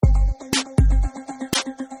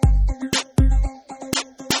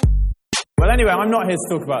anyway, I'm not here to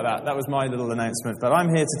talk about that. That was my little announcement. But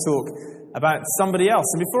I'm here to talk about somebody else.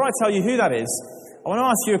 And before I tell you who that is, I want to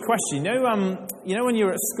ask you a question. You know when you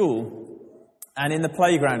were at school and in the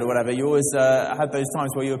playground or whatever, you always had those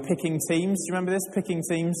times where you were picking teams. Do you remember this? Picking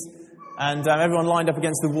teams. And everyone lined up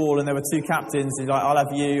against the wall, and there were two captains. And you're like, I'll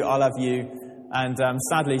have you, I'll have you. And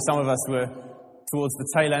sadly, some of us were towards the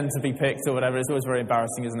tail end to be picked or whatever. It's always very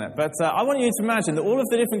embarrassing, isn't it? But I want you to imagine that all of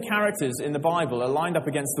the different characters in the Bible are lined up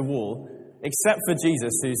against the wall, except for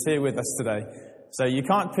Jesus, who's here with us today. So you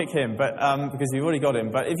can't pick him, but because you've already got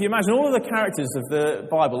him. But if you imagine all of the characters of the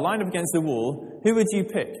Bible lined up against the wall, who would you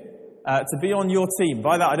pick to be on your team?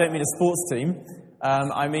 By that, I don't mean a sports team.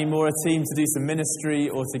 I mean more a team to do some ministry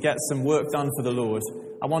or to get some work done for the Lord.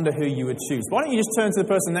 I wonder who you would choose. Why don't you just turn to the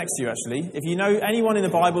person next to you, actually? If you know anyone in the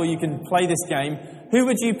Bible, you can play this game. Who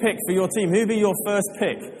would you pick for your team? Who would be your first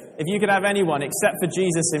pick? If you could have anyone except for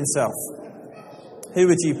Jesus himself, who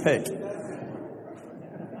would you pick?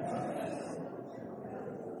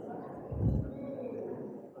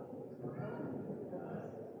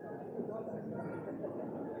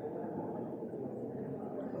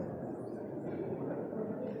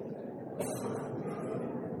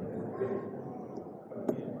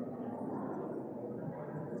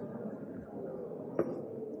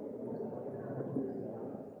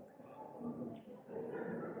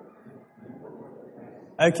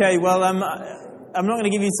 Okay, well, I'm not going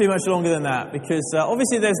to give you too much longer than that because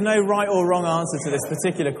obviously there's no right or wrong answer to this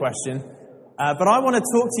particular question. But I want to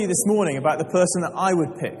talk to you this morning about the person that I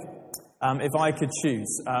would pick if I could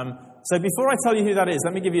choose. So before I tell you who that is,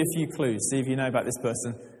 let me give you a few clues, see if you know about this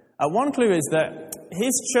person. One clue is that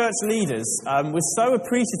his church leaders were so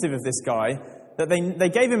appreciative of this guy that they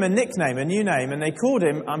gave him a nickname, a new name, and they called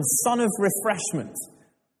him Son of Refreshment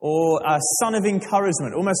or Son of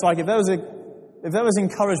Encouragement, almost like if there was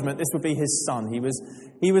encouragement, this would be his son. He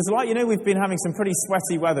was like, we've been having some pretty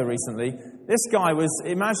sweaty weather recently. This guy was,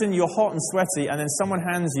 imagine you're hot and sweaty and then someone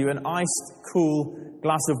hands you an iced, cool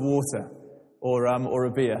glass of water or a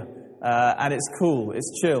beer. And it's cool,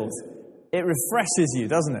 it's chilled. It refreshes you,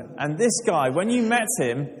 doesn't it? And this guy, when you met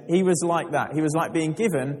him, he was like that. He was like being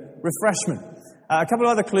given refreshment. A couple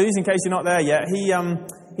of other clues, in case you're not there yet.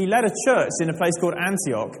 He led a church in a place called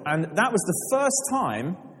Antioch. And that was the first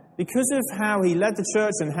time, because of how he led the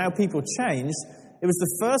church and how people changed, it was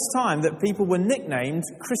the first time that people were nicknamed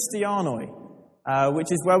Christianoi,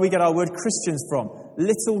 which is where we get our word Christians from.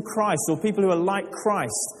 Little Christ, or people who are like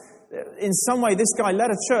Christ. In some way, this guy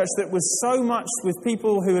led a church that was so much with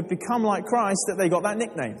people who had become like Christ that they got that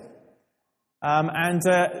nickname. I'll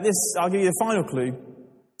give you the final clue.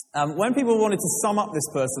 When people wanted to sum up this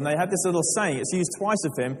person, they had this little saying. It's used twice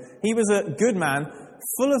of him. He was a good man,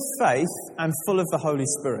 full of faith and full of the Holy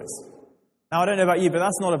Spirit. Now, I don't know about you, but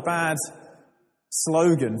that's not a bad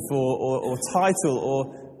slogan or title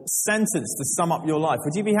or sentence to sum up your life.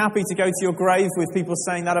 Would you be happy to go to your grave with people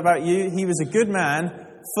saying that about you? He was a good man,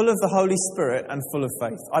 full of the Holy Spirit and full of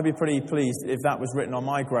faith. I'd be pretty pleased if that was written on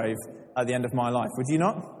my grave at the end of my life. Would you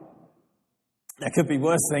not? There could be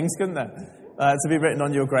worse things, couldn't there? To be written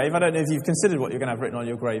on your grave. I don't know if you've considered what you're going to have written on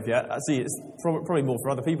your grave yet. Actually, it's probably more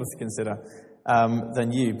for other people to consider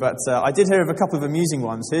than you. But I did hear of a couple of amusing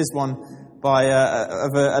ones. Here's one by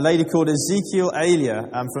a lady called Ezekiel Alia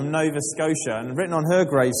from Nova Scotia. And written on her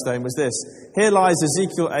gravestone was this: "Here lies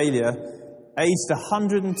Ezekiel Alia, aged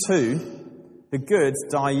 102. The good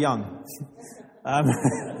die young."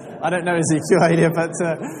 I don't know Ezekiel Alia, but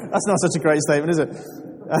that's not such a great statement, is it?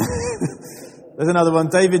 There's another one,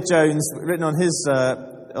 David Jones, written on his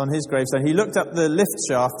gravestone. He looked up the lift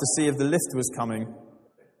shaft to see if the lift was coming.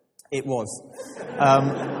 It was.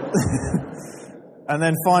 And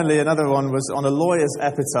then finally, another one was on a lawyer's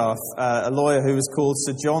epitaph, a lawyer who was called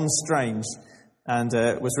Sir John Strange, and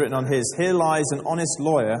it was written on his: "Here lies an honest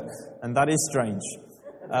lawyer, and that is strange."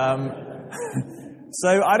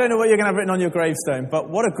 So I don't know what you're going to have written on your gravestone, but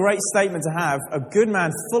what a great statement to have, a good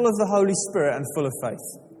man full of the Holy Spirit and full of faith.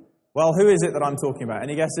 Well, who is it that I'm talking about?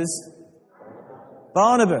 Any guesses?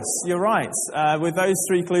 Barnabas, you're right, with those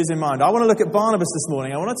three clues in mind. I want to look at Barnabas this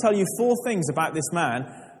morning. I want to tell you 4 things about this man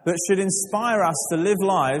that should inspire us to live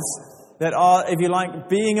lives that are, if you like,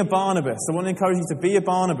 being a Barnabas. I want to encourage you to be a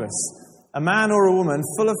Barnabas, a man or a woman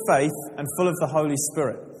full of faith and full of the Holy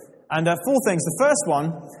Spirit. And 4 things. The first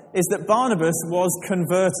one is that Barnabas was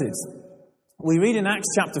converted. We read in Acts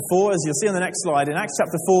chapter 4, as you'll see on the next slide, in Acts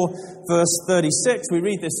chapter 4, verse 36, we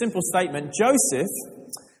read this simple statement: "Joseph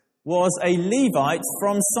was a Levite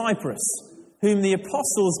from Cyprus, whom the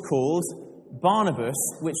apostles called Barnabas,"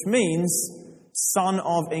 which means son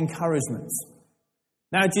of encouragement.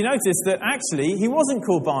 Now, do you notice that actually he wasn't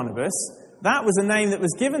called Barnabas? That was a name that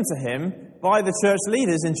was given to him by the church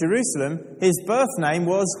leaders in Jerusalem, his birth name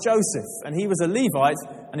was Joseph, and he was a Levite,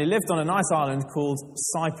 and he lived on a nice island called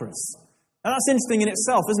Cyprus. Now that's interesting in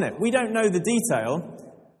itself, isn't it? We don't know the detail,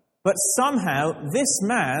 but somehow this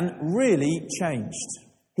man really changed.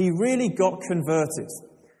 He really got converted.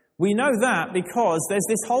 We know that because there's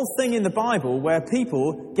this whole thing in the Bible where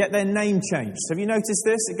people get their name changed. Have you noticed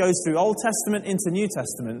this? It goes through Old Testament into New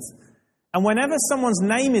Testament. And whenever someone's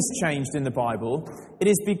name is changed in the Bible, it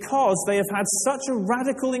is because they have had such a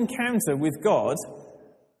radical encounter with God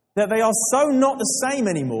that they are so not the same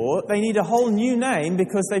anymore, they need a whole new name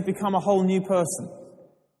because they've become a whole new person.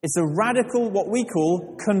 It's a radical, what we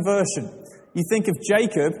call, conversion. You think of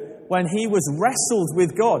Jacob when he was wrestled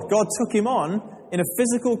with God. God took him on in a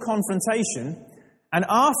physical confrontation, and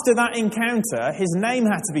after that encounter, his name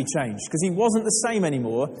had to be changed because he wasn't the same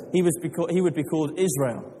anymore. He would be called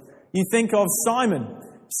Israel. You think of Simon.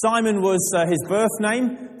 Simon was his birth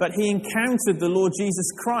name, but he encountered the Lord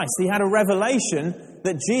Jesus Christ. He had a revelation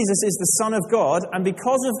that Jesus is the Son of God, and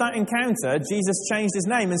because of that encounter, Jesus changed his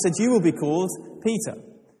name and said, "You will be called Peter."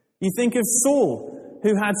 You think of Saul,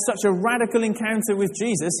 who had such a radical encounter with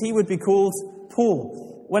Jesus, he would be called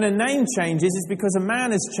Paul. When a name changes, it's because a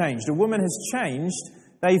man has changed, a woman has changed,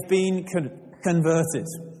 they've been converted.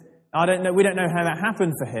 We don't know how that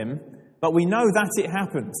happened for him, but we know that it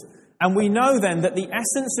happened. And we know then that the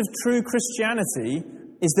essence of true Christianity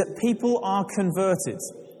is that people are converted.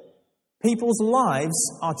 People's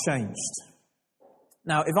lives are changed.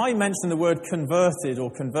 Now, if I mention the word converted or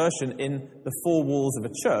conversion in the four walls of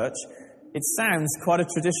a church, it sounds quite a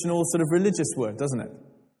traditional sort of religious word, doesn't it?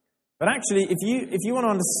 But actually, if you want to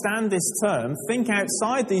understand this term, think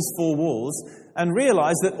outside these four walls and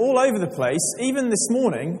realize that all over the place, even this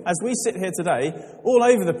morning, as we sit here today, all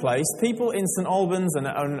over the place, people in St Albans and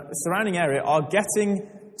surrounding area are getting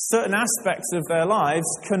certain aspects of their lives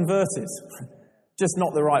converted. Just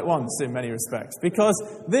not the right ones in many respects. Because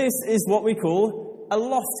this is what we call a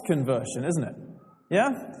loft conversion, isn't it? Yeah?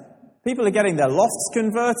 People are getting their lofts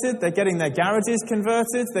converted, they're getting their garages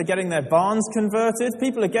converted, they're getting their barns converted.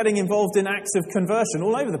 People are getting involved in acts of conversion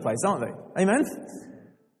all over the place, aren't they? Amen?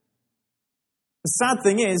 The sad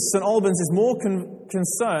thing is, St Albans is more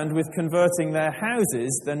concerned with converting their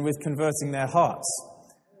houses than with converting their hearts.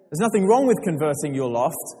 There's nothing wrong with converting your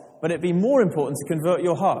loft, but it'd be more important to convert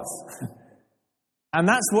your heart. And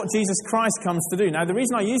that's what Jesus Christ comes to do. Now, the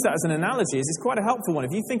reason I use that as an analogy is it's quite a helpful one.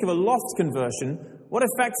 If you think of a loft conversion, what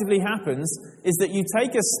effectively happens is that you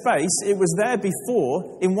take a space, it was there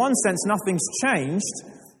before, in one sense nothing's changed,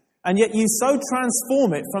 and yet you so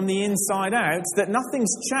transform it from the inside out that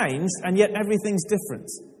nothing's changed, and yet everything's different.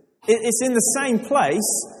 It's in the same place,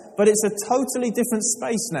 but it's a totally different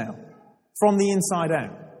space now, from the inside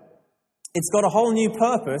out. It's got a whole new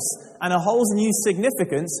purpose and a whole new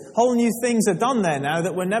significance. Whole new things are done there now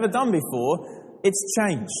that were never done before. It's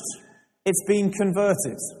changed. It's been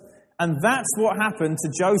converted. And that's what happened to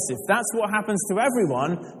Joseph. That's what happens to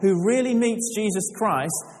everyone who really meets Jesus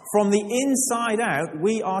Christ. From the inside out,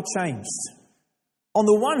 we are changed. On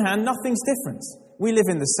the one hand, nothing's different. We live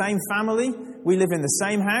in the same family. We live in the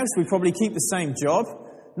same house. We probably keep the same job.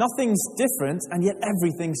 Nothing's different, and yet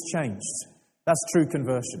everything's changed. That's true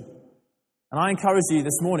conversion. And I encourage you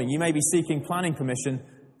this morning, you may be seeking planning permission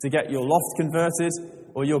to get your loft converted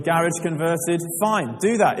or your garage converted. Fine,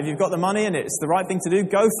 do that. If you've got the money and it's the right thing to do,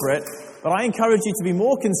 go for it. But I encourage you to be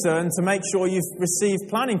more concerned to make sure you've received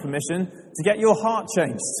planning permission to get your heart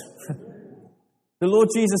changed. The Lord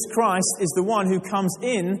Jesus Christ is the one who comes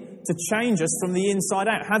in to change us from the inside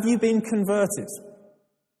out. Have you been converted?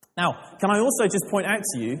 Now, can I also just point out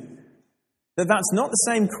to you that that's not the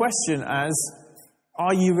same question as,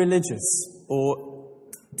 are you religious? Or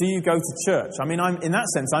do you go to church? I mean, in that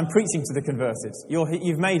sense, I'm preaching to the converted.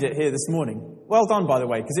 You've made it here this morning. Well done, by the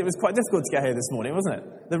way, because it was quite difficult to get here this morning, wasn't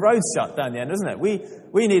it? The road's shut down the end, wasn't it?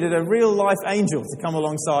 We needed a real-life angel to come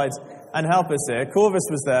alongside and help us here. Corvus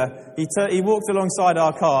was there. He walked alongside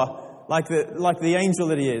our car like the angel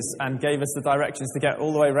that he is and gave us the directions to get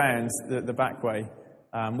all the way around the back way.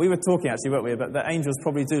 We were talking, actually, weren't we? But the angels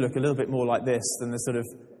probably do look a little bit more like this than the sort of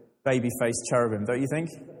baby-faced cherubim, don't you think?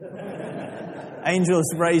 Angels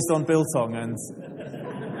raised on biltong and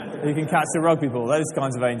who can catch a rugby ball, those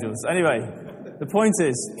kinds of angels. Anyway, the point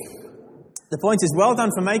is, well done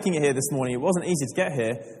for making it here this morning. It wasn't easy to get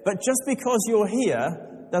here, but just because you're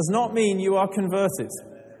here does not mean you are converted.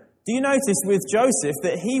 Do you notice with Joseph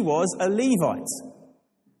that he was a Levite?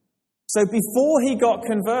 So before he got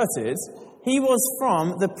converted, he was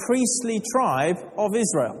from the priestly tribe of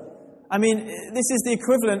Israel. I mean, this is the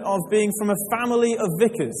equivalent of being from a family of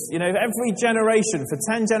vicars. You know, every generation, for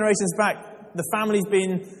 10 generations back, the family's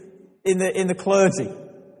been in the clergy.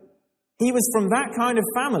 He was from that kind of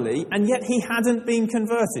family, and yet he hadn't been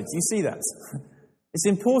converted. You see that? It's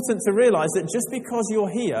important to realize that just because you're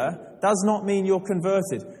here does not mean you're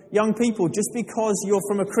converted. Young people, just because you're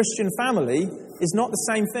from a Christian family is not the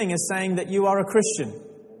same thing as saying that you are a Christian,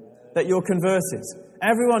 that you're converted.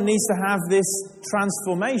 Everyone needs to have this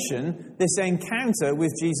transformation, this encounter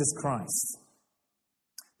with Jesus Christ.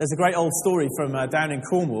 There's a great old story from down in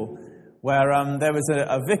Cornwall where there was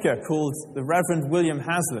a vicar called the Reverend William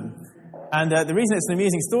Haslam. And the reason it's an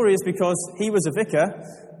amusing story is because he was a vicar,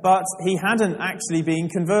 but he hadn't actually been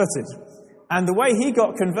converted. And the way he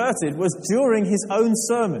got converted was during his own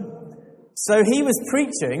sermon. So he was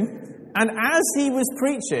preaching, and as he was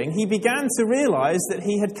preaching, he began to realize that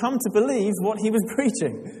he had come to believe what he was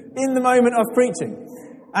preaching in the moment of preaching.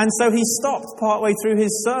 And so he stopped partway through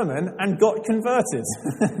his sermon and got converted.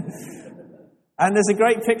 And there's a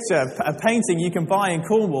great picture, a painting you can buy in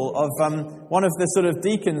Cornwall of one of the sort of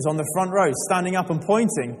deacons on the front row standing up and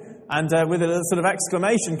pointing and with a sort of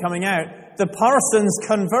exclamation coming out, "The person's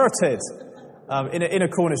converted," in a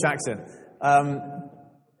Cornish accent.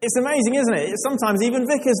 It's amazing, isn't it? Sometimes even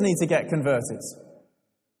vicars need to get converted.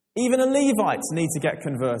 Even a Levite needs to get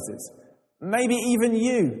converted. Maybe even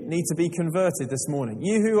you need to be converted this morning.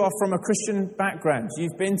 You who are from a Christian background,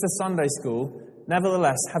 you've been to Sunday school.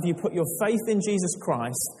 Nevertheless, have you put your faith in Jesus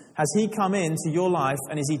Christ? Has he come into your life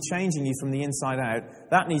and is he changing you from the inside out?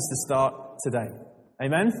 That needs to start today.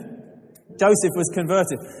 Amen? Joseph was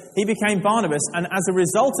converted. He became Barnabas, and as a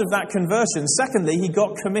result of that conversion, secondly, he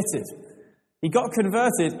got committed. He got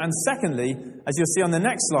converted, and secondly, as you'll see on the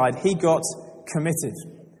next slide, he got committed.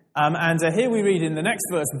 And here we read in the next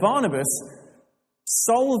verse, Barnabas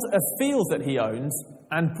sold a field that he owned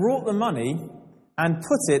and brought the money and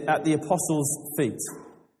put it at the apostles' feet.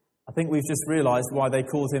 I think we've just realized why they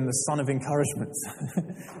called him the son of encouragement.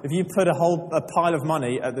 If you put a pile of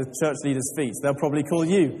money at the church leaders' feet, they'll probably call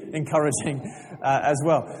you encouraging as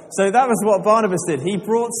well. So that was what Barnabas did. He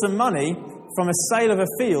brought some money from a sale of a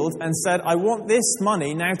field and said, I want this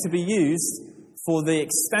money now to be used for the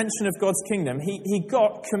extension of God's kingdom. He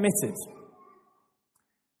got committed.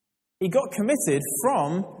 He got committed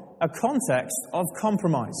from a context of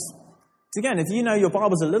compromise. So again, if you know your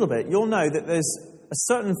Bibles a little bit, you'll know that there's a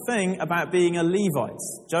certain thing about being a Levite.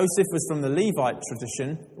 Joseph was from the Levite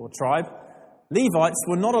tradition or tribe. Levites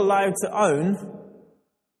were not allowed to own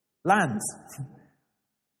land.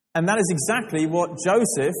 And that is exactly what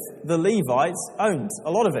Joseph, the Levite, owned.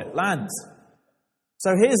 A lot of it, land.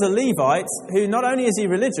 So here's a Levite who not only is he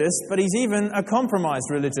religious, but he's even a compromised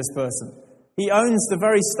religious person. He owns the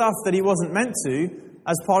very stuff that he wasn't meant to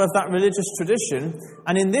as part of that religious tradition.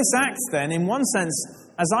 And in this act then, in one sense,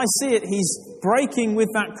 as I see it, he's breaking with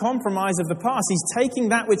that compromise of the past. He's taking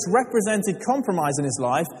that which represented compromise in his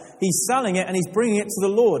life, he's selling it and he's bringing it to the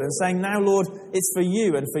Lord and saying, now, Lord, it's for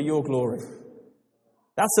you and for your glory.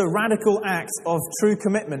 That's a radical act of true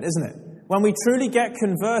commitment, isn't it? When we truly get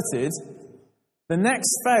converted, the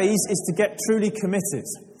next phase is to get truly committed.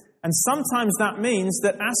 And sometimes that means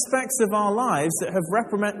that aspects of our lives that have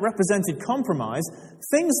represented compromise,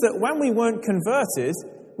 things that when we weren't converted,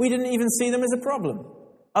 we didn't even see them as a problem.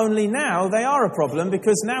 Only now they are a problem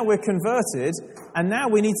because now we're converted and now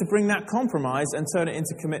we need to bring that compromise and turn it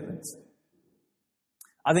into commitment.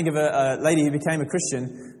 I think of a lady who became a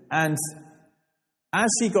Christian, and as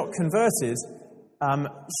she got converted,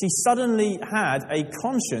 she suddenly had a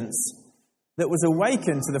conscience that was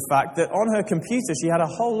awakened to the fact that on her computer she had a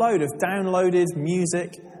whole load of downloaded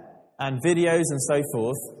music and videos and so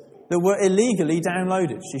forth that were illegally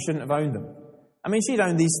downloaded. She shouldn't have owned them. I mean, she'd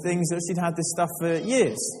owned these things, she'd had this stuff for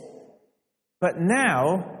years. But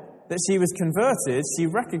now that she was converted, she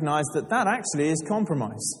recognized that that actually is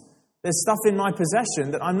compromise. There's stuff in my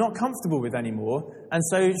possession that I'm not comfortable with anymore, and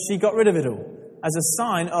so she got rid of it all as a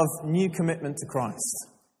sign of new commitment to Christ.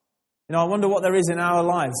 You know, I wonder what there is in our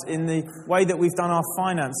lives, in the way that we've done our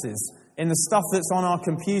finances, in the stuff that's on our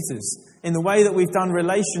computers, in the way that we've done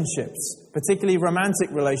relationships, particularly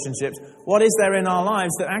romantic relationships. What is there in our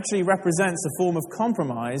lives that actually represents a form of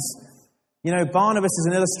compromise? You know, Barnabas is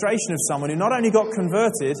an illustration of someone who not only got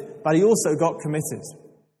converted, but he also got committed.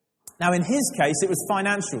 Now, in his case, it was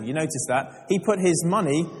financial. You notice that. He put his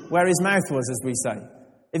money where his mouth was, as we say.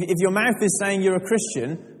 If your mouth is saying you're a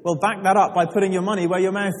Christian, well, back that up by putting your money where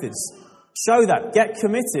your mouth is. Show that. Get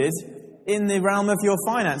committed in the realm of your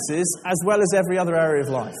finances as well as every other area of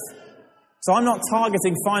life. So I'm not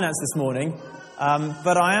targeting finance this morning,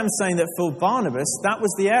 but I am saying that for Barnabas, that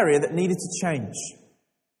was the area that needed to change.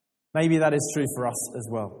 Maybe that is true for us as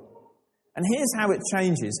well. And here's how it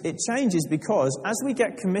changes. It changes because as we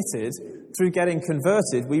get committed, through getting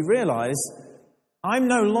converted, we realize I'm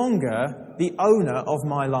no longer the owner of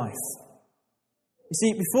my life. You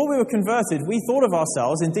see, before we were converted, we thought of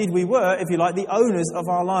ourselves, indeed we were, if you like, the owners of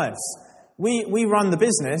our lives. We run the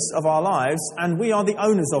business of our lives, and we are the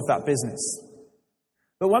owners of that business.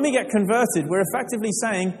 But when we get converted, we're effectively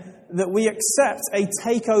saying that we accept a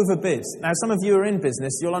takeover bid. Now, some of you are in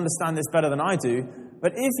business, you'll understand this better than I do,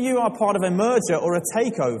 but if you are part of a merger or a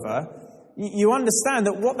takeover, you understand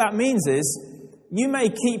that what that means is you may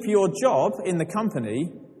keep your job in the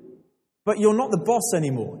company, but you're not the boss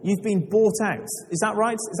anymore. You've been bought out. Is that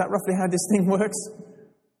right? Is that roughly how this thing works?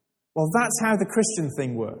 Well, that's how the Christian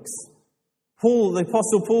thing works. Paul, the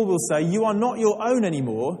Apostle Paul will say, you are not your own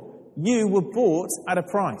anymore. You were bought at a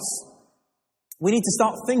price. We need to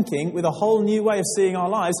start thinking with a whole new way of seeing our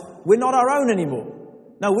lives. We're not our own anymore.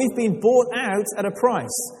 No, we've been bought out at a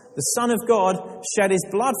price. The Son of God shed his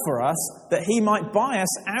blood for us that he might buy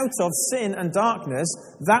us out of sin and darkness,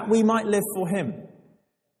 that we might live for him.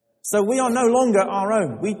 So we are no longer our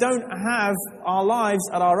own. We don't have our lives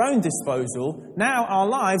at our own disposal. Now our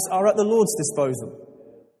lives are at the Lord's disposal.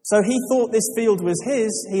 So he thought this field was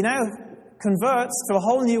his. He now converts to a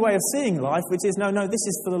whole new way of seeing life, which is, no, this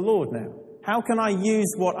is for the Lord now. How can I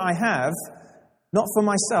use what I have, not for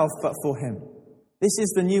myself, but for him? This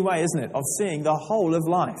is the new way, isn't it, of seeing the whole of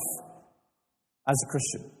life as a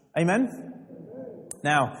Christian. Amen?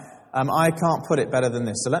 Now, I can't put it better than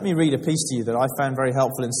this. So let me read a piece to you that I found very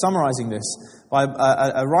helpful in summarizing this by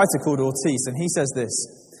a writer called Ortiz, and he says this.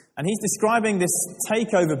 And he's describing this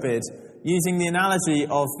takeover bid using the analogy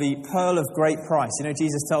of the pearl of great price. You know,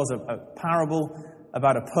 Jesus tells a parable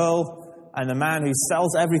about a pearl and a man who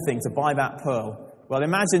sells everything to buy that pearl. Well,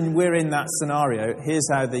 imagine we're in that scenario. Here's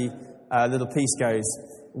how the little piece goes.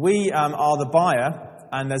 We are the buyer,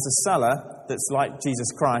 and there's a seller that's like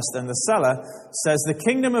Jesus Christ, and the seller says, the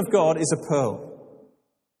kingdom of God is a pearl.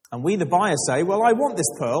 And we, the buyer, say, well, I want this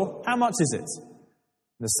pearl. How much is it?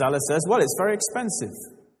 And the seller says, well, it's very expensive.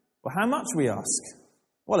 Well, how much, we ask?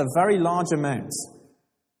 Well, a very large amount.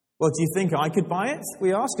 Well, do you think I could buy it?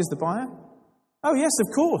 We ask as the buyer. Oh, yes, of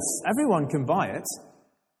course. Everyone can buy it.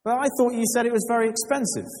 But I thought you said it was very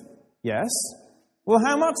expensive. Yes. Well,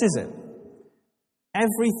 how much is it?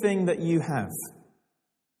 Everything that you have.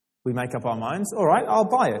 We make up our minds. All right, I'll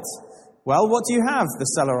buy it. Well, what do you have? The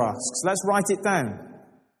seller asks. Let's write it down.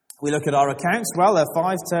 We look at our accounts. Well, there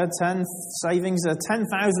are 10 savings,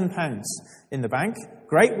 £10,000 in the bank.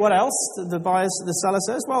 Great. What else? The seller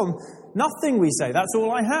says, well, nothing, we say. That's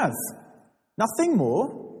all I have. Nothing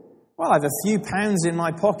more? Well, I have a few pounds in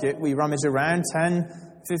my pocket. We rummage around, 10,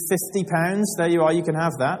 £50. There you are, you can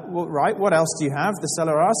have that. Well, right, what else do you have? The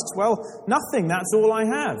seller asks. Well, nothing. That's all I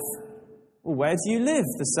have. Well, where do you live?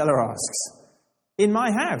 The seller asks. In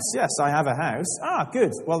my house. Yes, I have a house. Ah,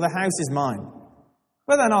 good. Well, the house is mine.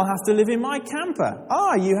 Well, then I'll have to live in my camper.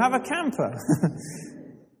 Ah, you have a camper.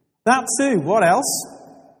 That too. What else?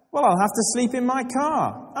 Well, I'll have to sleep in my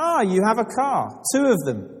car. Ah, you have a car. 2 of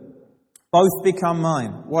them. Both become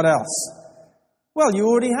mine. What else? Well, you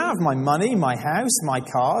already have my money, my house, my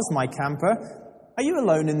cars, my camper. Are you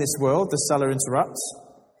alone in this world? The seller interrupts.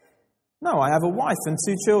 No, I have a wife and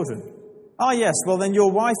 2 children. Ah, yes, well then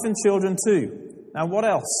your wife and children too. Now what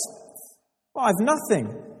else? Well, I've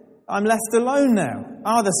nothing. I'm left alone now.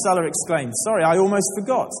 Ah, the seller exclaimed. Sorry, I almost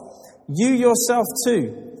forgot. You yourself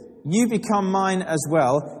too. You become mine as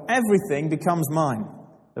well. Everything becomes mine.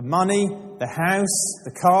 The money, the house,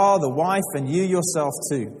 the car, the wife, and you yourself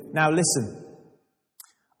too. Now listen.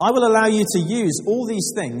 I will allow you to use all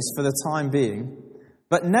these things for the time being,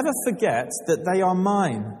 but never forget that they are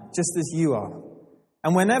mine, just as you are.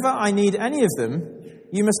 And whenever I need any of them,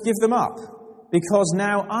 you must give them up, because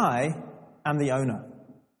now I am the owner.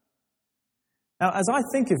 Now, as I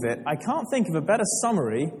think of it, I can't think of a better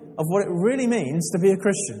summary of what it really means to be a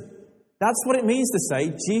Christian. That's what it means to say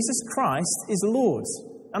Jesus Christ is Lord.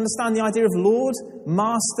 Understand the idea of Lord,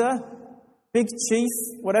 Master, Big Chief,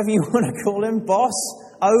 whatever you want to call him, boss,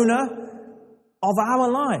 owner of our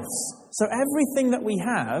lives. So everything that we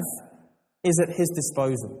have is at his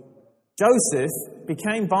disposal. Joseph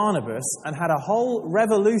became Barnabas and had a whole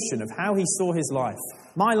revolution of how he saw his life.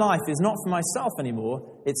 My life is not for myself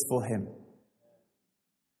anymore, it's for him.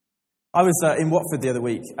 I was in Watford the other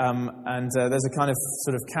week, and there's a kind of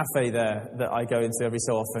sort of cafe there that I go into every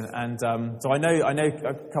so often. And so I know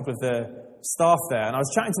a couple of the staff there, and I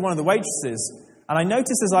was chatting to one of the waitresses, and I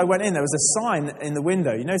noticed as I went in, there was a sign in the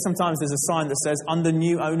window. You know, sometimes there's a sign that says, under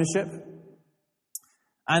new ownership.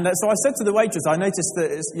 And so I said to the waitress, I noticed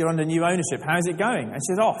that you're under new ownership. How's it going? And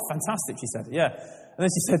she said, oh, fantastic, she said. Yeah. And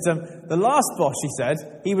then she said, the last boss, she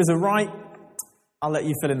said, he was a right I'll let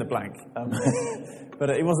you fill in the blank. But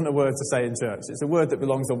it wasn't a word to say in church. It's a word that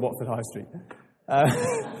belongs on Watford High Street.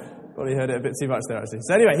 Probably heard it a bit too much there, actually.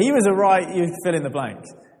 So anyway, he was a right, you fill in the blank.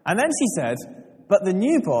 And then she said, but the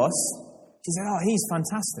new boss, she said, oh, he's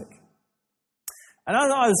fantastic. And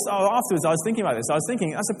afterwards, I was thinking about this. I was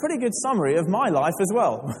thinking, that's a pretty good summary of my life as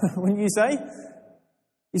well, wouldn't you say?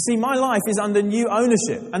 You see, my life is under new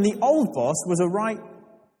ownership. And the old boss was a right,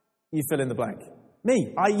 you fill in the blank.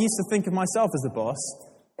 Me. I used to think of myself as the boss.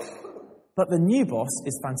 But the new boss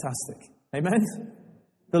is fantastic. Amen?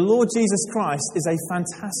 The Lord Jesus Christ is a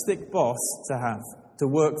fantastic boss to have, to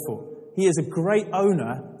work for. He is a great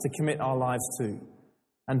owner to commit our lives to.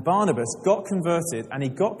 And Barnabas got converted, and he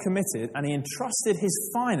got committed, and he entrusted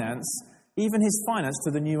his finance, even his finance,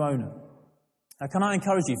 to the new owner. Now, can I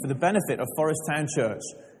encourage you, for the benefit of Forest Town Church,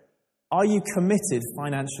 are you committed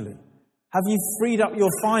financially? Have you freed up your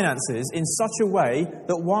finances in such a way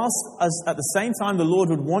that whilst, at the same time, the Lord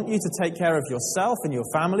would want you to take care of yourself and your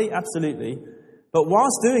family? Absolutely. But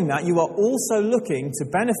whilst doing that, you are also looking to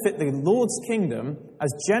benefit the Lord's kingdom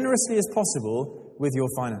as generously as possible with your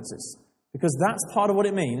finances. Because that's part of what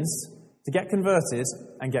it means to get converted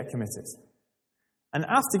and get committed. And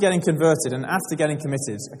after getting converted and after getting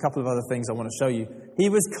committed, a couple of other things I want to show you. He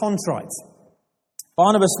was contrite.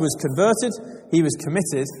 Barnabas was converted, he was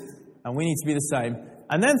committed, and we need to be the same.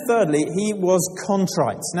 And then thirdly, he was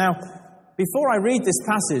contrite. Now, before I read this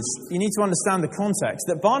passage, you need to understand the context,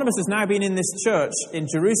 that Barnabas has now been in this church in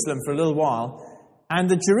Jerusalem for a little while, and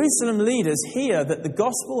the Jerusalem leaders hear that the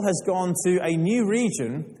gospel has gone to a new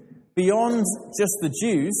region beyond just the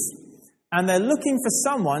Jews, and they're looking for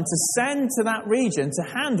someone to send to that region to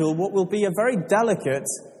handle what will be a very delicate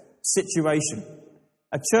situation.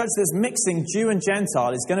 A church that's mixing Jew and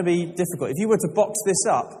Gentile is going to be difficult. If you were to box this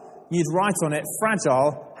up, you'd write on it,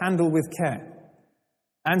 fragile, handle with care.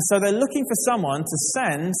 And so they're looking for someone to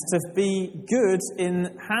send to be good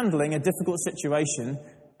in handling a difficult situation,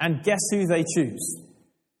 and guess who they choose?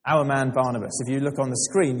 Our man Barnabas. If you look on the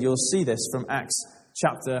screen, you'll see this from Acts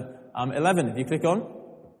chapter 11. If you click on,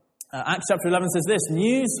 Acts chapter 11 says this,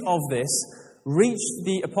 news of this reached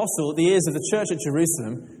the ears of the church at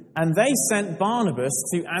Jerusalem, and they sent Barnabas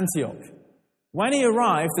to Antioch. When he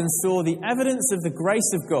arrived and saw the evidence of the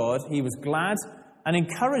grace of God, he was glad and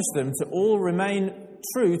encouraged them to all remain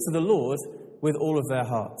true to the Lord with all of their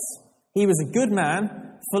hearts. He was a good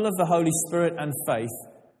man, full of the Holy Spirit and faith,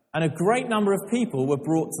 and a great number of people were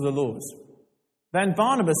brought to the Lord. Then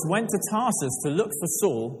Barnabas went to Tarsus to look for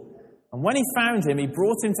Saul, and when he found him, he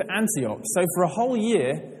brought him to Antioch. So for a whole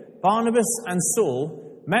year, Barnabas and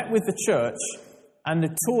Saul met with the church and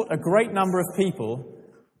taught a great number of people,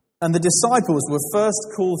 and the disciples were first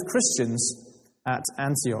called Christians at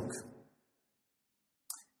Antioch.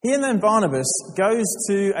 Here then Barnabas goes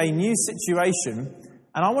to a new situation,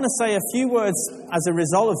 and I want to say a few words as a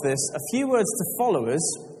result of this, a few words to followers,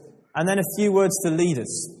 and then a few words to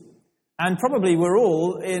leaders. And probably we're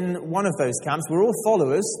all in one of those camps. We're all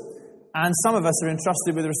followers, and some of us are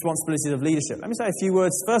entrusted with the responsibilities of leadership. Let me say a few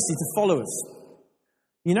words firstly to followers.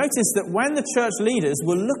 You notice that when the church leaders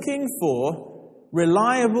were looking for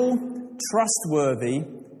reliable, trustworthy,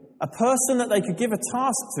 a person that they could give a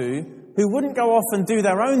task to who wouldn't go off and do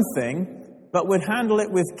their own thing, but would handle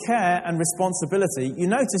it with care and responsibility, you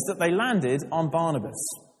notice that they landed on Barnabas.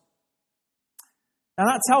 Now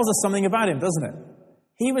that tells us something about him, doesn't it?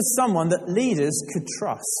 He was someone that leaders could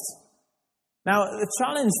trust. Now, the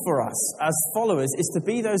challenge for us as followers is to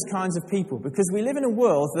be those kinds of people, because we live in a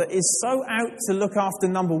world that is so out to look after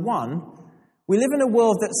number one. We live in a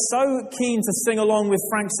world that's so keen to sing along with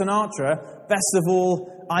Frank Sinatra, best of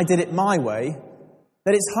all, I did it my way,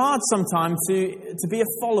 that it's hard sometimes to be a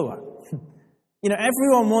follower. You know,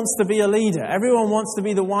 everyone wants to be a leader. Everyone wants to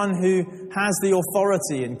be the one who has the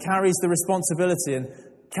authority and carries the responsibility and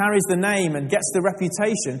carries the name and gets the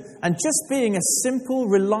reputation. And just being a simple,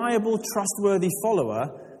 reliable, trustworthy follower,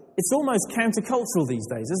 it's almost countercultural these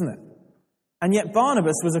days, isn't it? And yet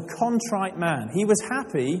Barnabas was a contrite man. He was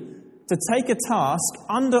happy to take a task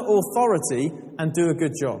under authority and do a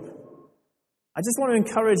good job. I just want to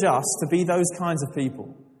encourage us to be those kinds of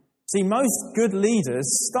people. See, most good leaders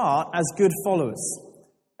start as good followers.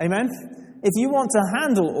 Amen? If you want to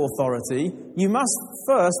handle authority, you must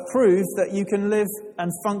first prove that you can live and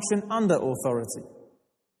function under authority.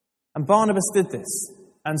 And Barnabas did this,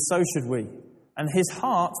 and so should we. And his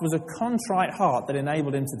heart was a contrite heart that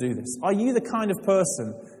enabled him to do this. Are you the kind of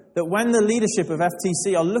person that when the leadership of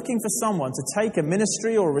FTC are looking for someone to take a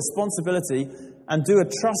ministry or a responsibility and do a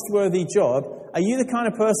trustworthy job, are you the kind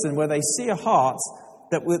of person where they see a heart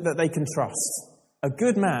that they can trust? A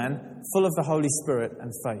good man full of the Holy Spirit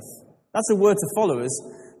and faith. That's a word to followers.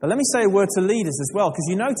 But let me say a word to leaders as well, because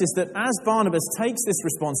you notice that as Barnabas takes this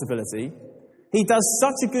responsibility, he does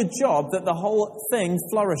such a good job that the whole thing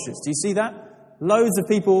flourishes. Do you see that? Loads of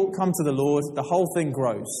people come to the Lord, the whole thing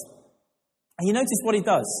grows. And you notice what he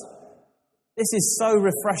does. This is so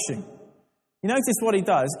refreshing. You notice what he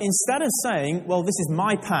does. Instead of saying, well, this is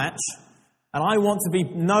my patch, and I want to be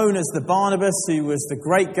known as the Barnabas who was the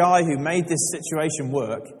great guy who made this situation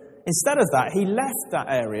work, instead of that, he left that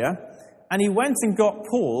area and he went and got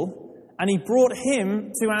Paul and he brought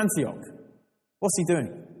him to Antioch. What's he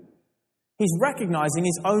doing? He's recognizing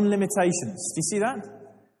his own limitations. Do you see that?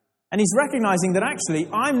 And he's recognizing that actually,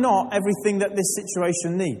 I'm not everything that this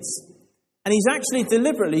situation needs. And he's actually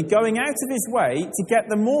deliberately going out of his way to get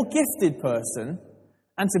the more gifted person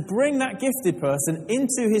and to bring that gifted person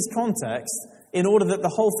into his context in order that the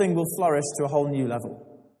whole thing will flourish to a whole new level.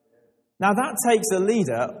 Now that takes a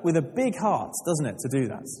leader with a big heart, doesn't it, to do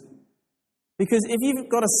that? Because if you've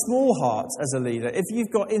got a small heart as a leader, if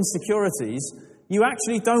you've got insecurities, you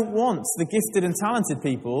actually don't want the gifted and talented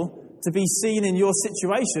people to be seen in your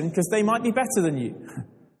situation because they might be better than you.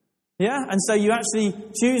 Yeah? And so you actually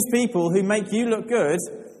choose people who make you look good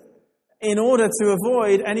in order to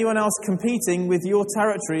avoid anyone else competing with your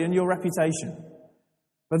territory and your reputation.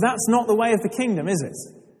 But that's not the way of the kingdom, is it?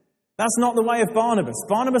 That's not the way of Barnabas.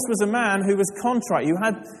 Barnabas was a man who was contrite.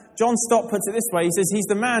 John Stott puts it this way. He says he's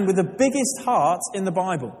the man with the biggest heart in the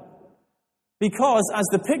Bible. Because, as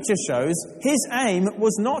the picture shows, his aim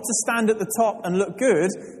was not to stand at the top and look good.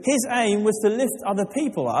 His aim was to lift other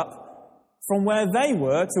people up from where they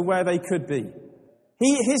were to where they could be.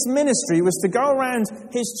 His ministry was to go around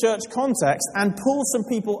his church context and pull some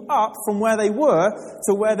people up from where they were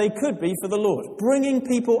to where they could be for the Lord, bringing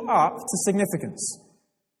people up to significance.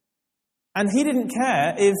 And he didn't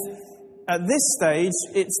care if, at this stage,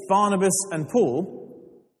 it's Barnabas and Paul.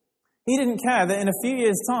 He didn't care that in a few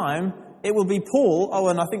years' time, it will be Paul. Oh,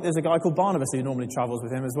 and I think there's a guy called Barnabas who normally travels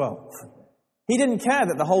with him as well. He didn't care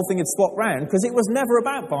that the whole thing had swapped round because it was never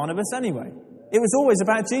about Barnabas anyway. It was always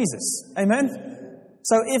about Jesus. Amen?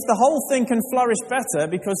 So if the whole thing can flourish better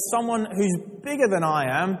because someone who's bigger than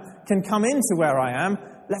I am can come into where I am,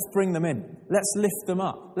 let's bring them in. Let's lift them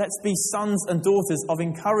up. Let's be sons and daughters of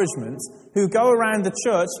encouragement who go around the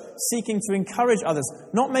church seeking to encourage others,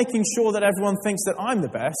 not making sure that everyone thinks that I'm the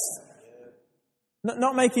best,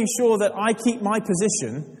 not making sure that I keep my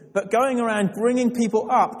position, but going around bringing people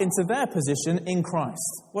up into their position in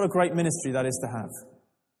Christ. What a great ministry that is to have.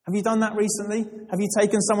 Have you done that recently? Have you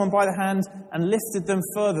taken someone by the hand and lifted them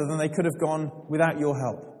further than they could have gone without your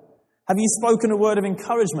help? Have you spoken a word of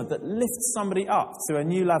encouragement that lifts somebody up to a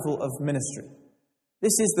new level of ministry?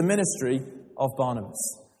 This is the ministry of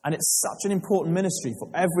Barnabas. And it's such an important ministry for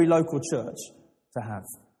every local church to have.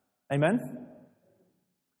 Amen?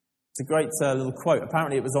 It's a great little quote.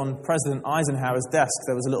 Apparently it was on President Eisenhower's desk.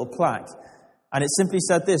 There was a little plaque. And it simply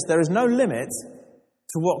said this: there is no limit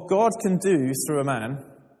to what God can do through a man,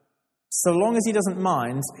 so long as he doesn't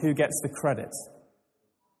mind who gets the credit.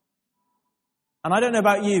 And I don't know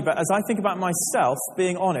about you, but as I think about myself,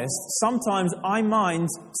 being honest, sometimes I mind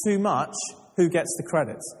too much who gets the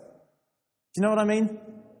credit. Do you know what I mean?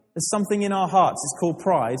 There's something in our hearts. It's called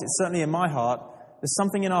pride. It's certainly in my heart. There's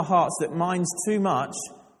something in our hearts that minds too much,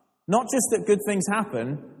 not just that good things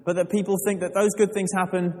happen, but that people think that those good things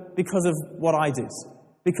happen because of what I did,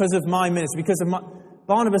 because of my ministry, because of my...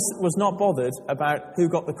 Barnabas was not bothered about who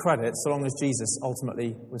got the credit so long as Jesus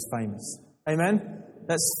ultimately was famous. Amen?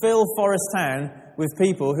 Let's fill Forest Town with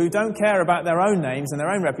people who don't care about their own names and their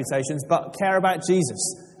own reputations, but care about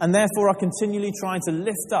Jesus, and therefore are continually trying to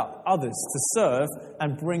lift up others to serve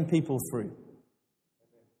and bring people through.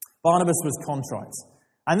 Barnabas was contrite.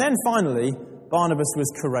 And then finally, Barnabas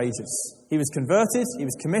was courageous. He was converted, he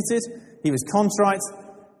was committed, he was contrite,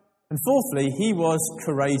 and fourthly, he was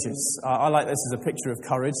courageous. I like this as a picture of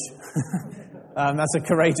courage. That's a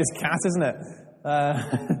courageous cat, isn't it?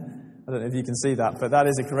 I don't know if you can see that, but that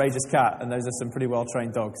is a courageous cat, and those are some pretty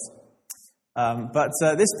well-trained dogs. But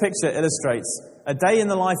this picture illustrates a day in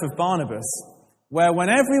the life of Barnabas, where when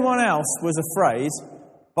everyone else was afraid,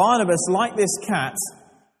 Barnabas, like this cat,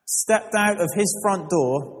 stepped out of his front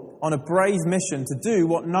door on a brave mission to do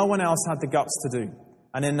what no one else had the guts to do.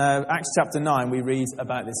 And in Acts chapter 9, we read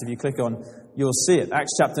about this. If you click on, you'll see it.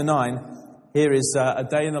 Acts chapter 9, here is a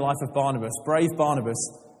day in the life of Barnabas, brave Barnabas.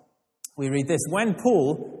 We read this: when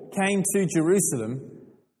Paul came to Jerusalem,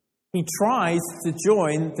 he tried to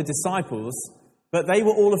join the disciples, but they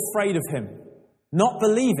were all afraid of him, not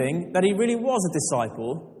believing that he really was a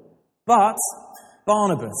disciple. But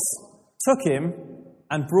Barnabas took him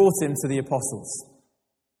and brought him to the apostles.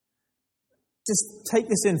 Just take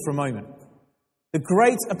this in for a moment. The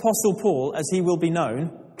great Apostle Paul, as he will be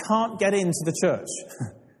known, can't get into the church.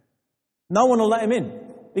 No one will let him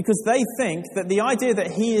in, because they think that the idea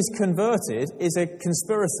that he is converted is a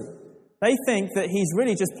conspiracy. They think that he's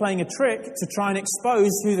really just playing a trick to try and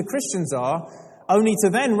expose who the Christians are, only to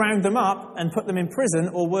then round them up and put them in prison,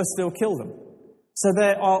 or worse still, kill them. So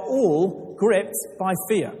they are all gripped by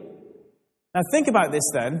fear. Now think about this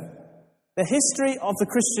then. The history of the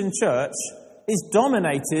Christian church is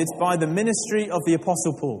dominated by the ministry of the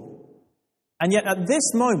Apostle Paul. And yet at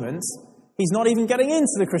this moment, he's not even getting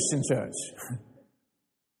into the Christian church.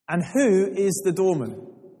 And who is the doorman?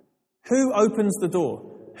 Who opens the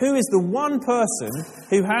door? Who is the one person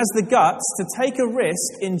who has the guts to take a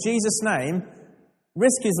risk in Jesus' name,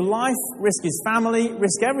 risk his life, risk his family,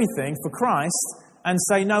 risk everything for Christ, and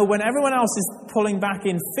say, no, when everyone else is pulling back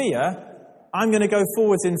in fear, I'm going to go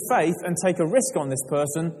forwards in faith and take a risk on this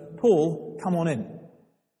person. Paul, come on in.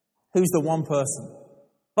 Who's the one person?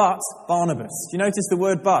 But Barnabas. Do you notice the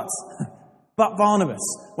word but? But Barnabas.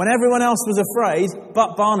 When everyone else was afraid,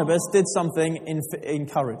 but Barnabas did something in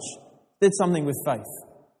courage. Did something with faith.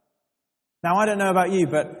 Now, I don't know about you,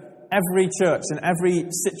 but every church and every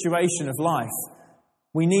situation of life,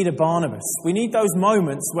 we need a Barnabas. We need those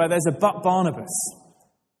moments where there's a but Barnabas.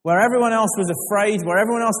 Where everyone else was afraid, where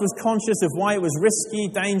everyone else was conscious of why it was risky,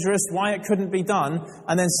 dangerous, why it couldn't be done,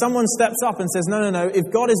 and then someone steps up and says, no,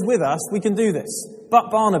 if God is with us, we can do this. But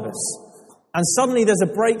Barnabas. And suddenly there's a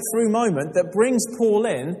breakthrough moment that brings Paul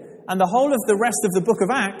in, and the whole of the rest of the book of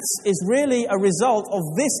Acts is really a result of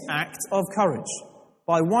this act of courage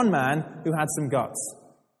by one man who had some guts.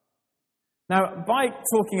 Now, by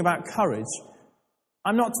talking about courage,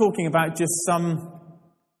 I'm not talking about just some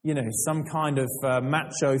kind of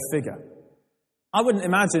macho figure. I wouldn't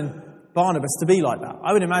imagine Barnabas to be like that.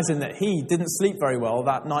 I would imagine that he didn't sleep very well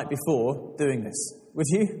that night before doing this. Would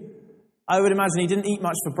you? I would imagine he didn't eat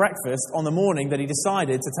much for breakfast on the morning that he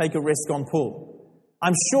decided to take a risk on Paul.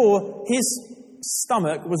 I'm sure his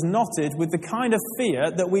stomach was knotted with the kind of fear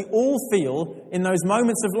that we all feel in those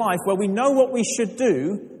moments of life where we know what we should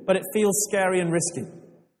do, but it feels scary and risky.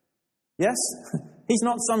 Yes? He's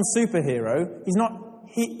not some superhero. He's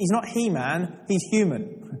not He-Man, he's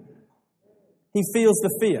human. He feels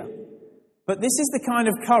the fear. But this is the kind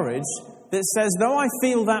of courage that says, though I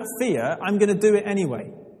feel that fear, I'm going to do it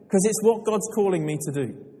anyway, because it's what God's calling me to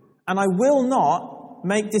do. And I will not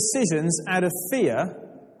make decisions out of fear.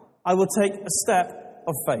 I will take a step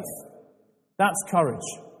of faith. That's courage.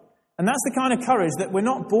 And that's the kind of courage that we're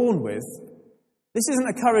not born with. This isn't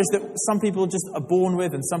a courage that some people just are born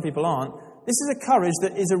with and some people aren't. This is a courage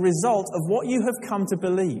that is a result of what you have come to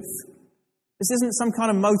believe. This isn't some kind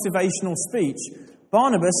of motivational speech.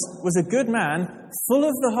 Barnabas was a good man, full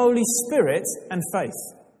of the Holy Spirit and faith.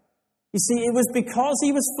 You see, it was because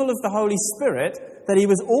he was full of the Holy Spirit that he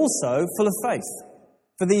was also full of faith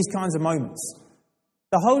for these kinds of moments.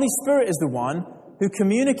 The Holy Spirit is the one who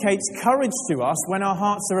communicates courage to us when our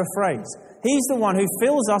hearts are afraid. He's the one who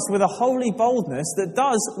fills us with a holy boldness that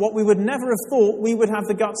does what we would never have thought we would have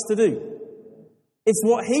the guts to do. It's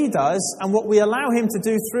what he does and what we allow him to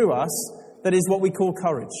do through us that is what we call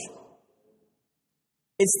courage.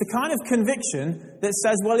 It's the kind of conviction that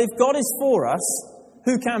says, well, if God is for us,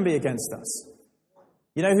 who can be against us?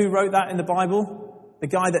 You know who wrote that in the Bible? The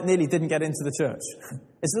guy that nearly didn't get into the church.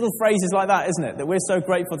 It's little phrases like that, isn't it, that we're so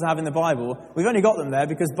grateful to have in the Bible. We've only got them there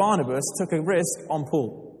because Barnabas took a risk on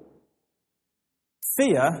Paul.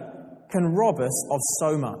 Fear can rob us of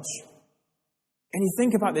so much. Can you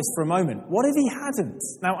think about this for a moment? What if he hadn't?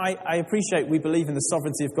 Now, I appreciate we believe in the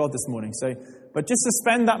sovereignty of God this morning, but just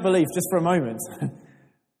suspend that belief just for a moment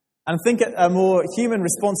and think at a more human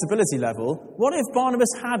responsibility level. What if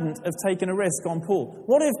Barnabas hadn't have taken a risk on Paul?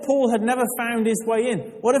 What if Paul had never found his way in?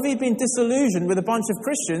 What if he'd been disillusioned with a bunch of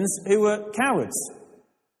Christians who were cowards?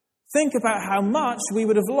 Think about how much we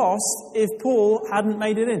would have lost if Paul hadn't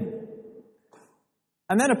made it in.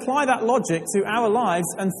 And then apply that logic to our lives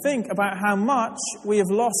and think about how much we have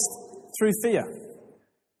lost through fear.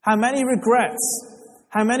 How many regrets,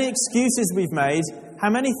 how many excuses we've made, how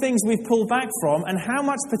many things we've pulled back from, and how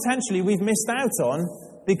much potentially we've missed out on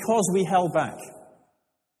because we held back.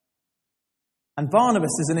 And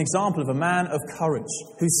Barnabas is an example of a man of courage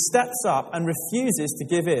who steps up and refuses to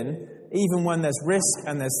give in even when there's risk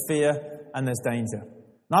and there's fear and there's danger.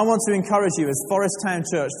 And I want to encourage you as Forest Town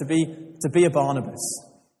Church to be a Barnabas.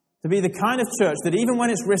 To be the kind of church that even when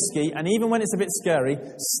it's risky and even when it's a bit scary,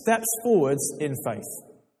 steps forwards in faith.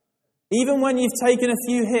 Even when you've taken a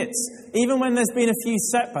few hits, even when there's been a few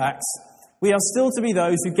setbacks, we are still to be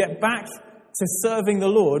those who get back to serving the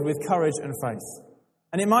Lord with courage and faith.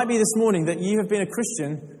 And it might be this morning that you have been a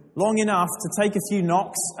Christian long enough to take a few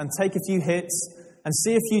knocks and take a few hits and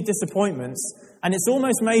see a few disappointments, and it's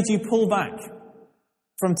almost made you pull back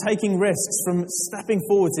from taking risks, from stepping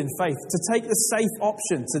forwards in faith, to take the safe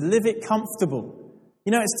option, to live it comfortable.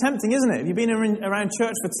 You know, it's tempting, isn't it? If you've been around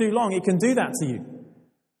church for too long, it can do that to you.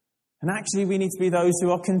 And actually, we need to be those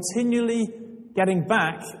who are continually getting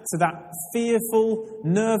back to that fearful,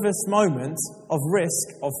 nervous moment of risk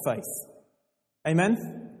of faith.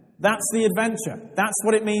 Amen? That's the adventure. That's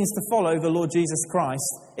what it means to follow the Lord Jesus Christ.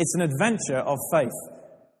 It's an adventure of faith.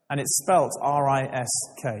 And it's spelt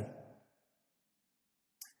R-I-S-K.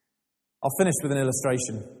 I'll finish with an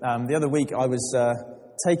illustration. The other week I was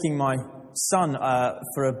taking my son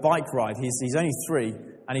for a bike ride. He's only 3,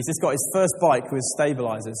 and he's just got his first bike with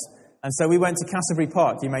stabilisers. And so we went to Castlebury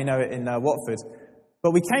Park. You may know it in Watford.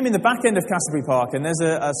 But we came in the back end of Castlebury Park, and there's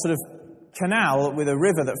a sort of canal with a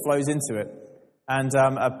river that flows into it, and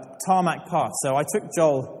a tarmac path. So I took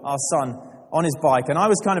Joel, our son, on his bike, and I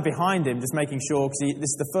was kind of behind him, just making sure, because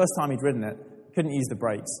this is the first time he'd ridden it, couldn't use the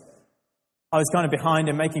brakes. I was kind of behind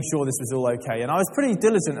him, making sure this was all okay. And I was pretty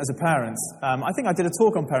diligent as a parent. I think I did a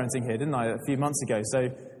talk on parenting here, didn't I, a few months ago?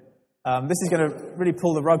 So this is going to really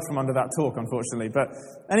pull the rug from under that talk, unfortunately. But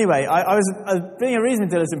anyway, I was being a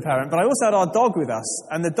reasonably diligent parent, but I also had our dog with us.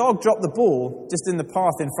 And the dog dropped the ball just in the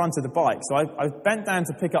path in front of the bike. So I bent down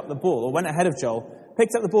to pick up the ball, or went ahead of Joel,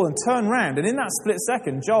 picked up the ball and turned round. And in that split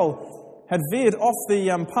second, Joel had veered off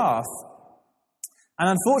the path.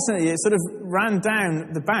 And unfortunately, it sort of ran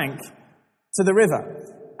down the bank to the river.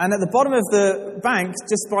 And at the bottom of the bank,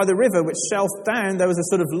 just by the river, which shelved down, there was a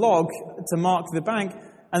sort of log to mark the bank,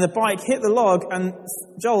 and the bike hit the log, and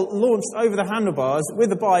Joel launched over the handlebars with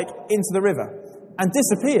the bike into the river, and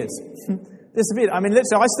disappeared. Disappeared. I mean,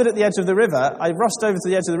 literally, I stood at the edge of the river, I rushed over to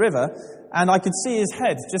the edge of the river, and I could see his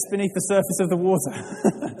head just beneath the surface of the water.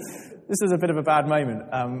 This was a bit of a bad moment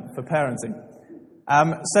for parenting.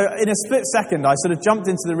 So in a split second, I sort of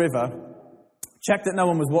jumped into the river, checked that no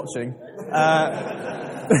one was watching.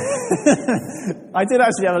 I did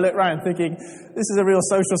actually have a look round thinking, this is a real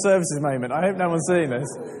social services moment. I hope no one's seeing this.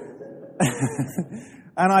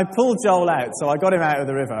 And I pulled Joel out, so I got him out of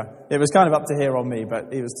the river. It was kind of up to here on me,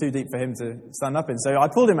 but it was too deep for him to stand up in. So I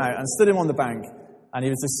pulled him out and stood him on the bank, and he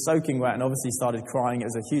was just soaking wet and obviously started crying. It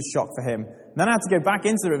was a huge shock for him. And then I had to go back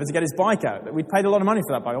into the river to get his bike out. We'd paid a lot of money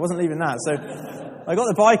for that bike. I wasn't leaving that. So I got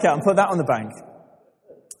the bike out and put that on the bank.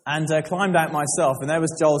 And climbed out myself, and there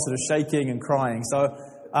was Joel sort of shaking and crying. So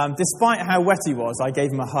despite how wet he was, I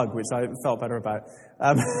gave him a hug, which I felt better about.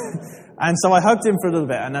 And so I hugged him for a little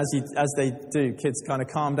bit, and as they do, kids kind of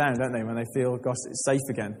calm down, don't they, when they feel, gosh, it's safe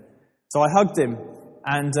again. So I hugged him,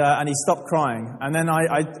 and he stopped crying. And then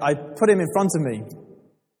I put him in front of me,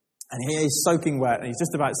 and he's soaking wet, and he's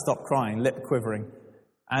just about to stop crying, lip quivering.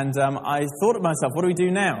 And I thought to myself, what do we do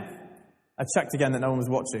now? I checked again that no one was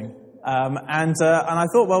watching. And I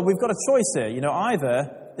thought, well, we've got a choice here. You know,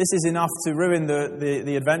 either this is enough to ruin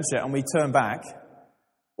the adventure and we turn back,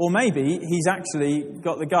 or maybe he's actually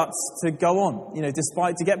got the guts to go on, you know,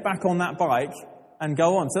 to get back on that bike and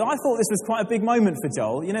go on. So I thought this was quite a big moment for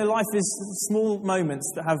Joel. You know, life is small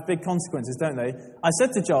moments that have big consequences, don't they? I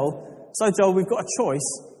said to Joel, so Joel, we've got a choice.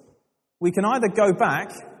 We can either go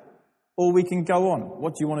back or we can go on.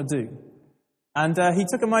 What do you want to do? And he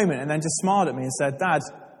took a moment and then just smiled at me and said, Dad,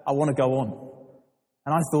 I want to go on.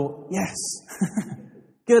 And I thought, yes,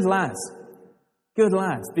 good lad,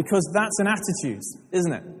 because that's an attitude,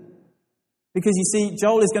 isn't it? Because you see,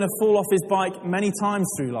 Joel is going to fall off his bike many times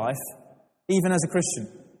through life, even as a Christian,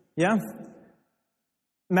 yeah?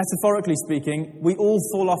 Metaphorically speaking, we all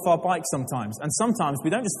fall off our bike sometimes, and sometimes we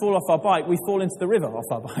don't just fall off our bike, we fall into the river off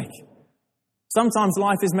our bike. Sometimes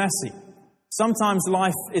life is messy, sometimes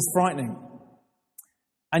life is frightening,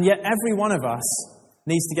 and yet every one of us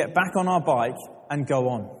needs to get back on our bike and go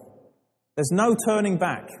on. There's no turning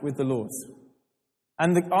back with the Lord.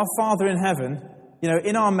 And our Father in heaven, you know,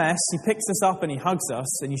 in our mess, He picks us up and He hugs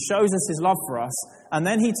us and He shows us His love for us. And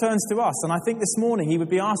then He turns to us. And I think this morning He would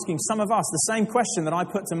be asking some of us the same question that I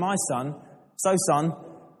put to my son. So, son,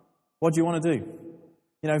 what do you want to do?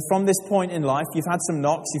 You know, from this point in life, you've had some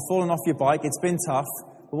knocks, you've fallen off your bike, it's been tough.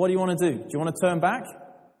 But what do you want to do? Do you want to turn back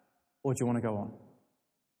or do you want to go on?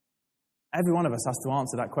 Every one of us has to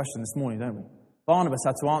answer that question this morning, don't we? Barnabas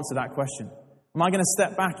had to answer that question. Am I going to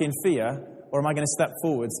step back in fear, or am I going to step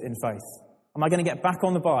forwards in faith? Am I going to get back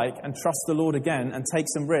on the bike and trust the Lord again and take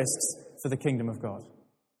some risks for the kingdom of God?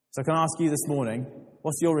 So I can ask you this morning,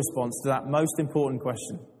 what's your response to that most important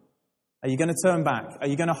question? Are you going to turn back? Are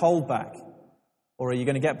you going to hold back? Or are you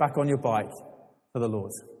going to get back on your bike for the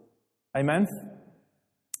Lord? Amen?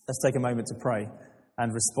 Let's take a moment to pray.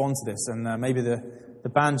 and respond to this. And maybe the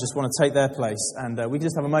band just want to take their place, and we can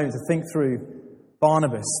just have a moment to think through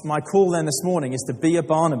Barnabas. My call then this morning is to be a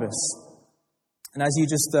Barnabas. And as you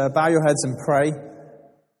just bow your heads and pray,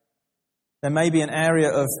 there may be an area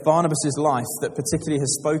of Barnabas' life that particularly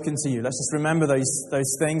has spoken to you. Let's just remember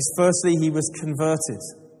those things. Firstly, he was converted.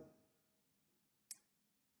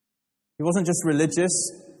 He wasn't just religious,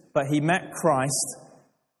 but he met Christ,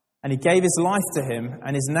 and he gave his life to him,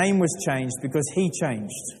 and his name was changed because he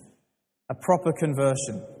changed. A proper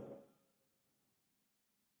conversion.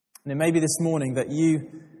 And it may be this morning that you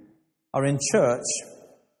are in church,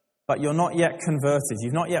 but you're not yet converted.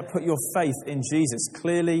 You've not yet put your faith in Jesus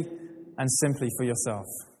clearly and simply for yourself.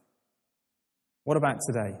 What about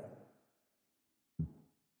today?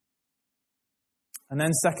 And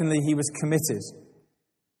then secondly, he was committed.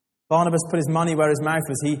 Barnabas put his money where his mouth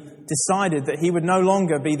was. He decided that he would no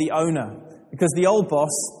longer be the owner, because the old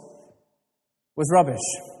boss was rubbish.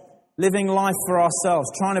 Living life for ourselves,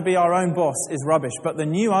 trying to be our own boss, is rubbish. But the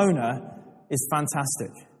new owner is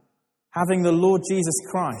fantastic. Having the Lord Jesus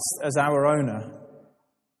Christ as our owner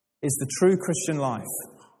is the true Christian life.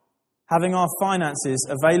 Having our finances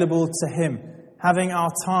available to Him. Having our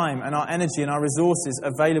time and our energy and our resources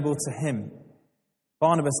available to Him.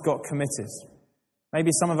 Barnabas got committed.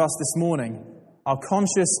 Maybe some of us this morning are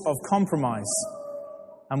conscious of compromise,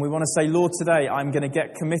 and we want to say, Lord, today I'm going to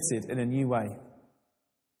get committed in a new way.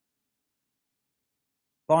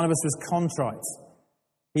 Barnabas was contrite.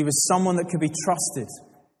 He was someone that could be trusted.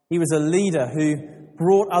 He was a leader who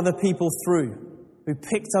brought other people through, who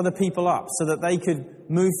picked other people up so that they could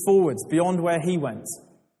move forwards beyond where he went.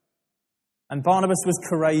 And Barnabas was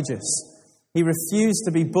courageous. He refused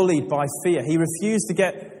to be bullied by fear. He refused to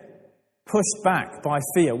get pushed back by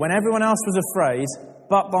fear. When everyone else was afraid,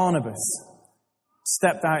 but Barnabas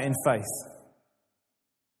stepped out in faith.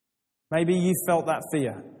 Maybe you felt that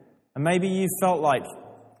fear. And maybe you felt like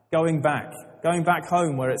going back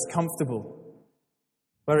home where it's comfortable,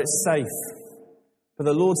 where it's safe. But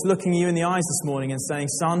the Lord's looking you in the eyes this morning and saying,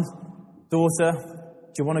 son, daughter,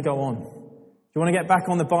 do you want to go on? Do you want to get back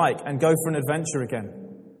on the bike and go for an adventure again?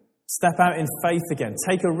 Step out in faith again.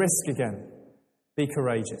 Take a risk again. Be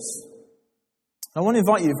courageous. I want to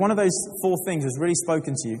invite you, if one of those four things has really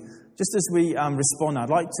spoken to you, just as we respond, I'd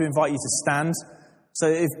like to invite you to stand. So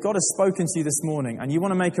if God has spoken to you this morning and you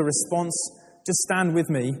want to make a response, just stand with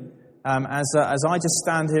me as I just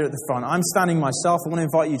stand here at the front. I'm standing myself. I want to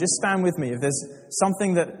invite you, just stand with me. If there's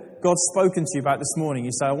something that God's spoken to you about this morning,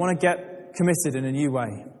 you say, I want to get committed in a new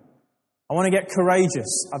way. I want to get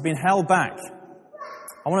courageous. I've been held back.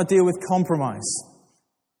 I want to deal with compromise.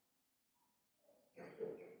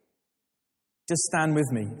 Just stand with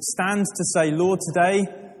me. Stand to say, Lord, today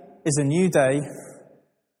is a new day.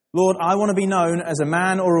 Lord, I want to be known as a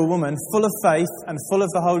man or a woman full of faith and full of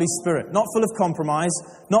the Holy Spirit. Not full of compromise,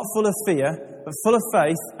 not full of fear, but full of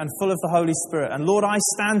faith and full of the Holy Spirit. And Lord, I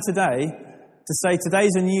stand today to say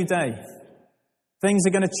today's a new day. Things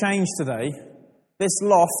are going to change today. This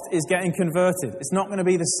loft is getting converted. It's not going to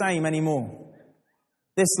be the same anymore.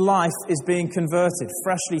 This life is being converted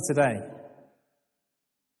freshly today.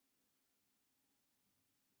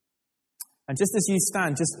 And just as you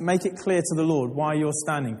stand, just make it clear to the Lord why you're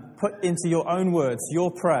standing. Put into your own words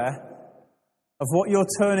your prayer of what you're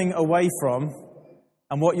turning away from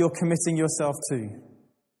and what you're committing yourself to.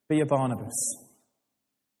 Be a Barnabas.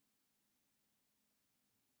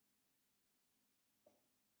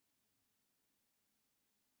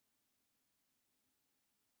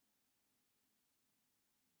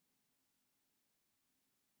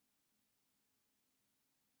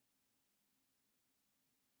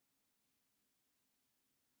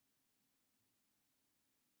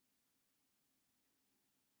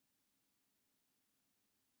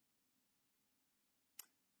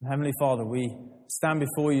 Heavenly Father, we stand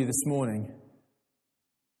before you this morning.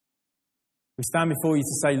 We stand before you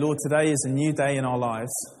to say, Lord, today is a new day in our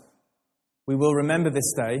lives. We will remember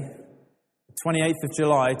this day. The 28th of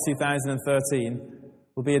July, 2013,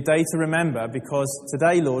 will be a day to remember because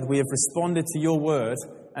today, Lord, we have responded to your word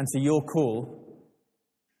and to your call.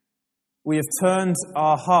 We have turned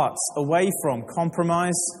our hearts away from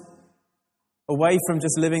compromise, away from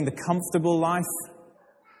just living the comfortable life,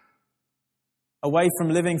 away from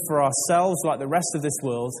living for ourselves like the rest of this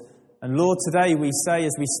world. And Lord, today we say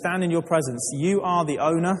as we stand in your presence, you are the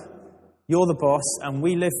owner, you're the boss, and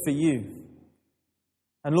we live for you.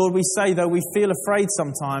 And Lord, we say, though we feel afraid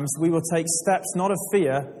sometimes, we will take steps not of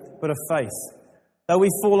fear, but of faith. Though we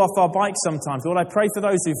fall off our bikes sometimes, Lord, I pray for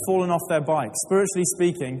those who've fallen off their bike. Spiritually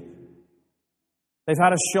speaking, they've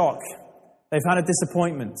had a shock, they've had a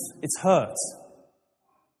disappointment, it's hurt.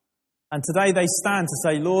 And today they stand to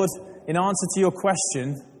say, Lord, in answer to your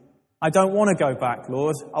question, I don't want to go back,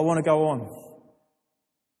 Lord. I want to go on.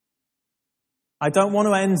 I don't want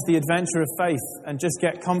to end the adventure of faith and just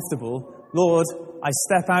get comfortable. Lord, I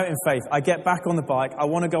step out in faith. I get back on the bike. I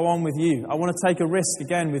want to go on with you. I want to take a risk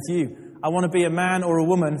again with you. I want to be a man or a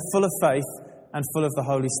woman full of faith and full of the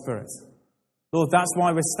Holy Spirit. Lord, that's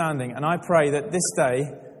why we're standing. And I pray that this day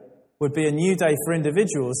would be a new day for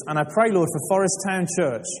individuals. And I pray, Lord, for Forest Town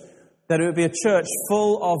Church, that it would be a church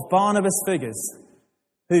full of Barnabas figures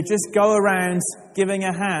who just go around giving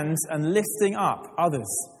a hand and lifting up others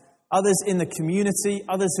in the community,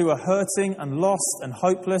 others who are hurting and lost and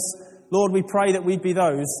hopeless. Lord, we pray that we'd be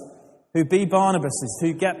those who be Barnabases,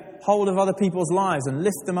 who get hold of other people's lives and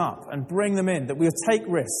lift them up and bring them in, that we'll take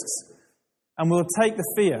risks and we'll take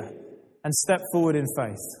the fear and step forward in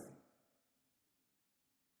faith.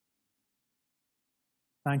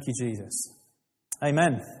 Thank you, Jesus.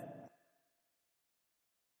 Amen.